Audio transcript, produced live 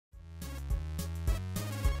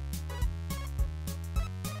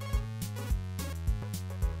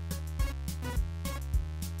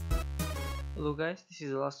Hello guys, this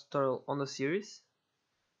is the last tutorial on the series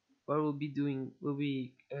where we'll be deleting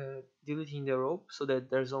the rope so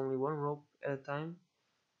that there's only one rope at a time,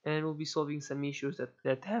 and we'll be solving some issues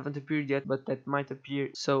that haven't appeared yet but that might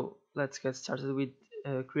appear. So let's get started with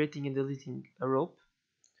creating and deleting a rope.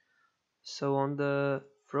 So on the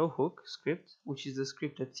throw hook script, which is the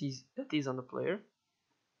script that is on the player,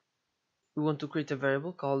 we want to create a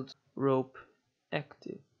variable called rope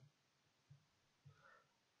active.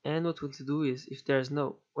 And what we'll do is,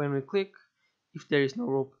 when we click, if there is no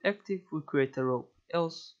rope active, we create a rope,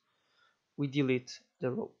 else we delete the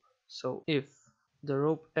rope. So if the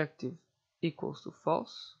rope active equals to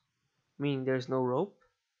false, meaning there's no rope,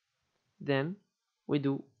 then we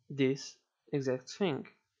do this exact thing.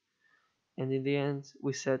 And in the end,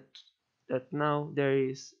 we set that now there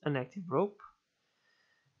is an active rope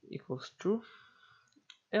equals true,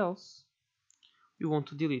 else we want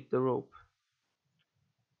to delete the rope.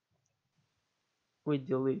 We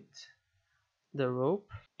delete the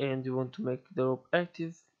rope, and we want to make the rope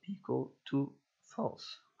active equal to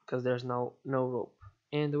false because there's now no rope.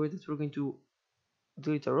 And the way that we're going to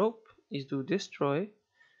delete a rope is to destroy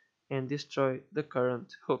the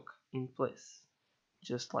current hook in place,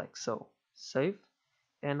 just like so. Save,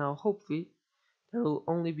 and now hopefully there will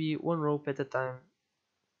only be one rope at a time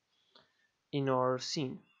in our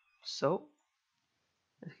scene. So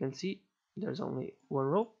as you can see, there's only one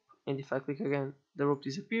rope, and if I click again, the rope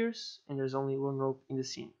disappears and there's only one rope in the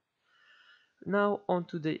scene. Now on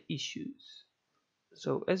to the issues.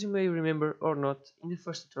 So as you may remember or not, in the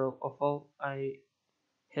first tutorial of all, I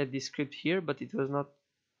had this script here, but it was not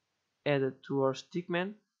added to our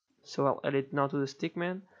stickman. So I'll add it now to the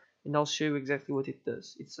stickman, and I'll show you exactly what it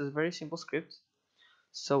does. It's a very simple script.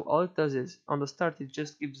 So all it does is, on the start, it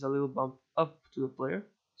just gives a little bump up to the player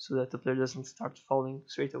so that the player doesn't start falling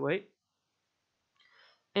straight away.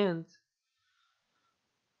 And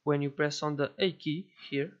when you press on the A key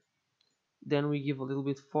here, then we give a little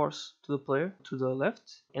bit force to the player to the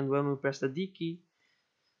left, and when we press the D key,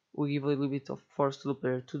 we give a little bit of force to the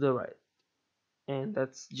player to the right. And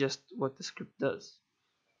that's just what the script does.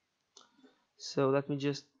 So let me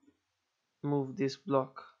just move this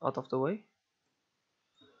block out of the way.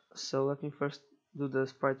 So let me first do the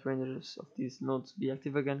sprite renders of these nodes be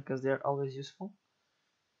active again, because they are always useful.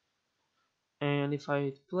 And if I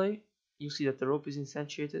hit play, you see that the rope is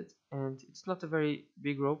instantiated, and it's not a very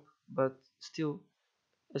big rope, but still,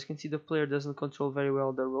 as you can see, the player doesn't control very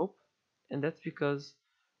well the rope, and that's because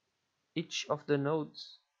each of the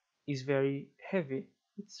nodes is very heavy.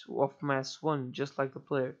 It's of mass 1, just like the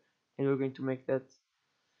player, and we're going to make that.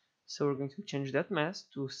 So we're going to change that mass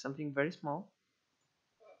to something very small.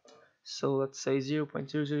 So let's say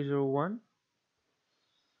 0.0001,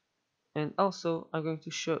 and also I'm going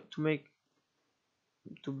to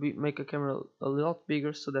make a camera a lot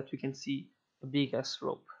bigger so that we can see a big ass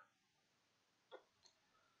rope.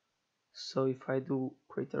 So if I do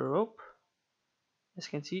create a rope, as you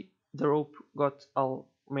can see, the rope got all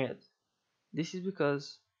mad. This is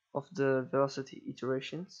because of the velocity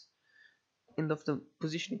iterations and of the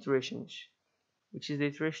position iterations, which is the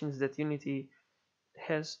iterations that Unity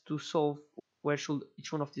has to solve where should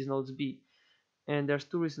each one of these nodes be. And there's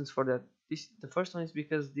two reasons for that. The first one is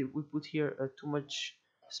because we put here a too much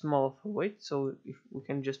small of a weight, so if we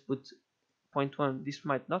can just put 0.1, this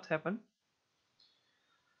might not happen.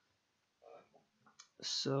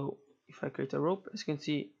 So if I create a rope, as you can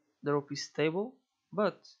see, the rope is stable,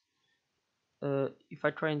 but if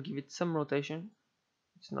I try and give it some rotation,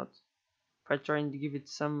 it's not. If I try and give it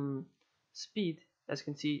some speed, as you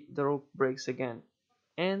can see, the rope breaks again.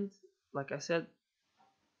 And like I said,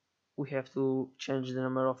 we have to change the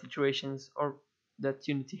number of iterations or that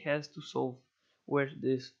Unity has to solve where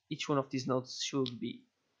each one of these nodes should be.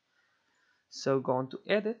 So go on to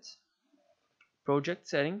Edit, Project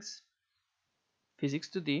Settings, Physics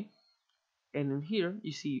 2D, and in here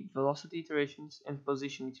you see Velocity iterations and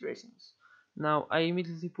Position iterations. Now I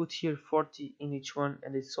immediately put here 40 in each one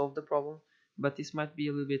and it solved the problem, but this might be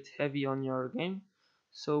a little bit heavy on your game,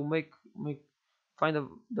 so find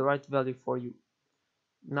the right value for you.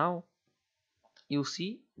 Now you'll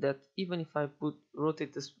see that even if I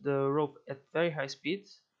rotate the rope at very high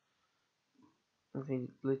speeds, let me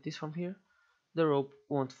delete this from here, the rope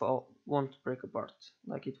won't break apart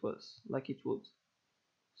like it would.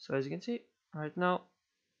 So as you can see, right now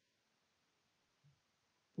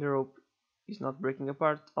the rope is not breaking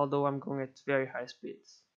apart, although I'm going at very high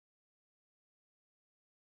speeds.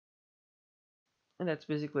 And that's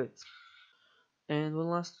basically it. And one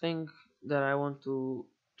last thing that I want to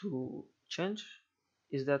change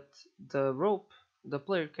is that the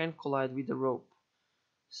player can collide with the rope.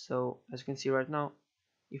 So as you can see right now,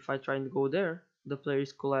 if I try and go there, the player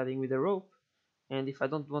is colliding with the rope, and if I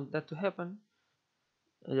don't want that to happen,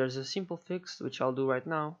 there's a simple fix which I'll do right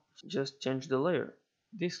now. Just change the layer,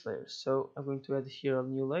 this layer. So I'm going to add here a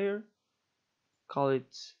new layer, call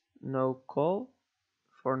it no call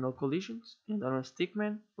for no collisions, and on a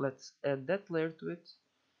stickman let's add that layer to it,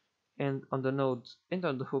 and on the node and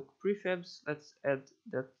on the hook prefabs let's add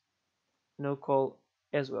that no call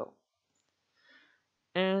as well.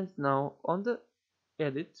 And now on the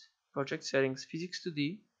edit, project settings, physics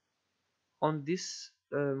 2D, on this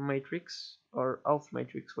matrix or half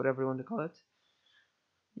matrix, whatever you want to call it,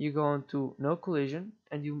 you go on to no collision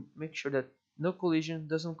and you make sure that no collision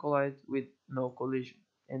doesn't collide with no collision,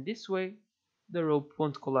 and this way the rope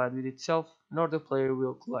won't collide with itself, nor the player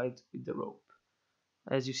will collide with the rope,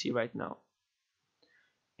 as you see right now.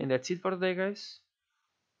 And that's it for today, guys.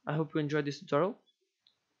 I hope you enjoyed this tutorial.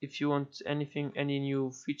 If you want anything, any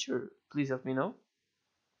new feature, please let me know,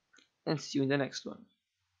 and see you in the next one.